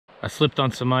I slipped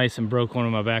on some ice and broke one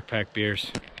of my backpack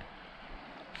beers.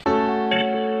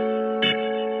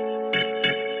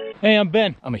 Hey, I'm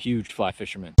Ben. I'm a huge fly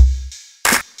fisherman.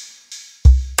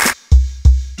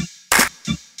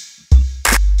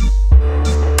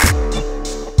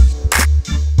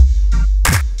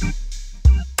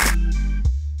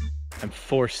 I'm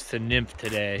forced to nymph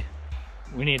today.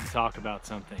 We need to talk about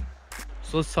something.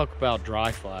 So let's talk about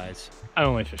dry flies. I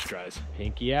only fish dries.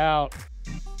 Pinky out.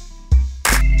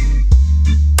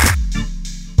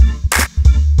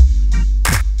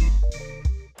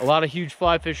 A lot of huge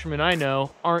fly fishermen I know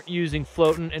aren't using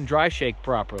floatant and dry shake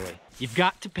properly. You've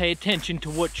got to pay attention to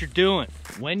what you're doing.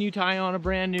 When you tie on a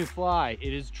brand new fly,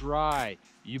 it is dry.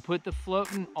 You put the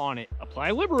floatant on it, apply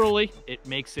liberally, it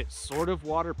makes it sort of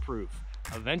waterproof.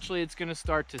 Eventually it's gonna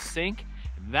start to sink.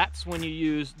 That's when you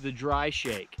use the dry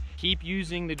shake. Keep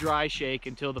using the dry shake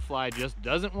until the fly just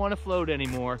doesn't want to float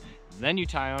anymore. Then you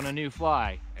tie on a new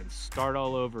fly and start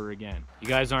all over again. You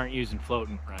guys aren't using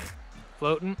floatant right.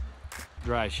 Floatant,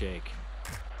 dry shake.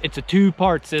 It's a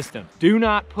two-part system. Do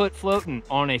not put floatant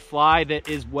on a fly that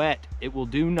is wet. It will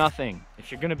do nothing.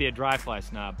 If you're gonna be a dry fly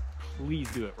snob, please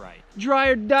do it right. Dry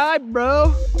or die,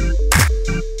 bro.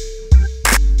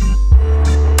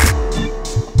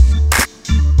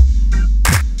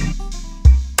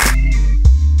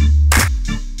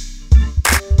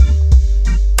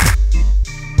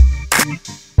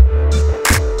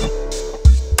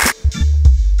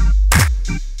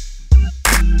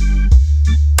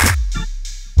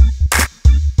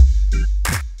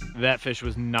 That fish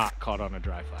was not caught on a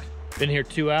dry fly. Been here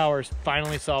 2 hours,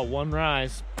 finally saw one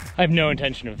rise. I have no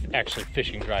intention of actually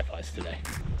fishing dry flies today.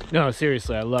 No,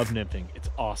 seriously, I love nymphing. It's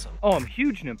awesome. Oh, I'm a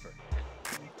huge nympher.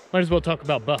 Might as well talk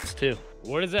about buffs too.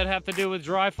 What does that have to do with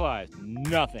dry flies?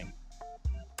 Nothing.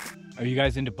 Are you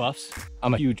guys into buffs?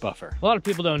 I'm a huge buffer. A lot of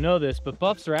people don't know this, but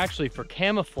buffs are actually for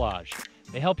camouflage.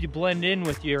 They help you blend in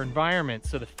with your environment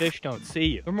so the fish don't see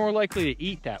you. They're more likely to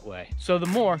eat that way. So the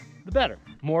more, the better.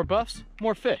 More buffs,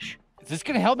 more fish. Is this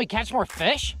gonna help me catch more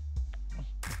fish?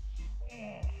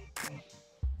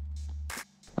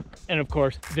 And of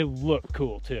course, they look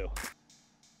cool too.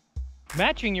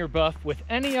 Matching your buff with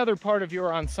any other part of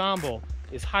your ensemble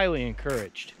is highly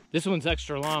encouraged. This one's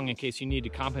extra long in case you need to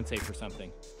compensate for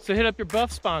something. So hit up your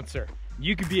buff sponsor.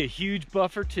 You could be a huge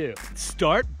buffer too.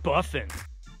 Start buffing.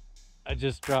 I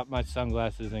just dropped my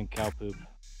sunglasses in cow poop.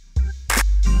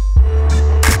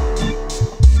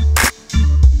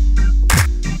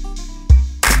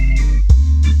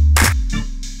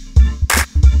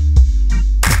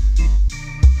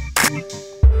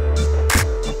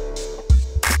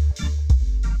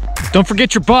 Don't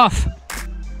forget your buff.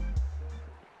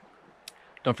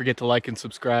 Don't forget to like and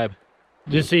subscribe.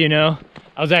 Just so you know,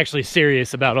 I was actually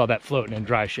serious about all that floating and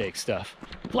dry shake stuff.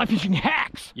 Fly fishing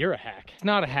hacks! You're a hack. It's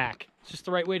not a hack. It's just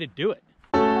the right way to do it.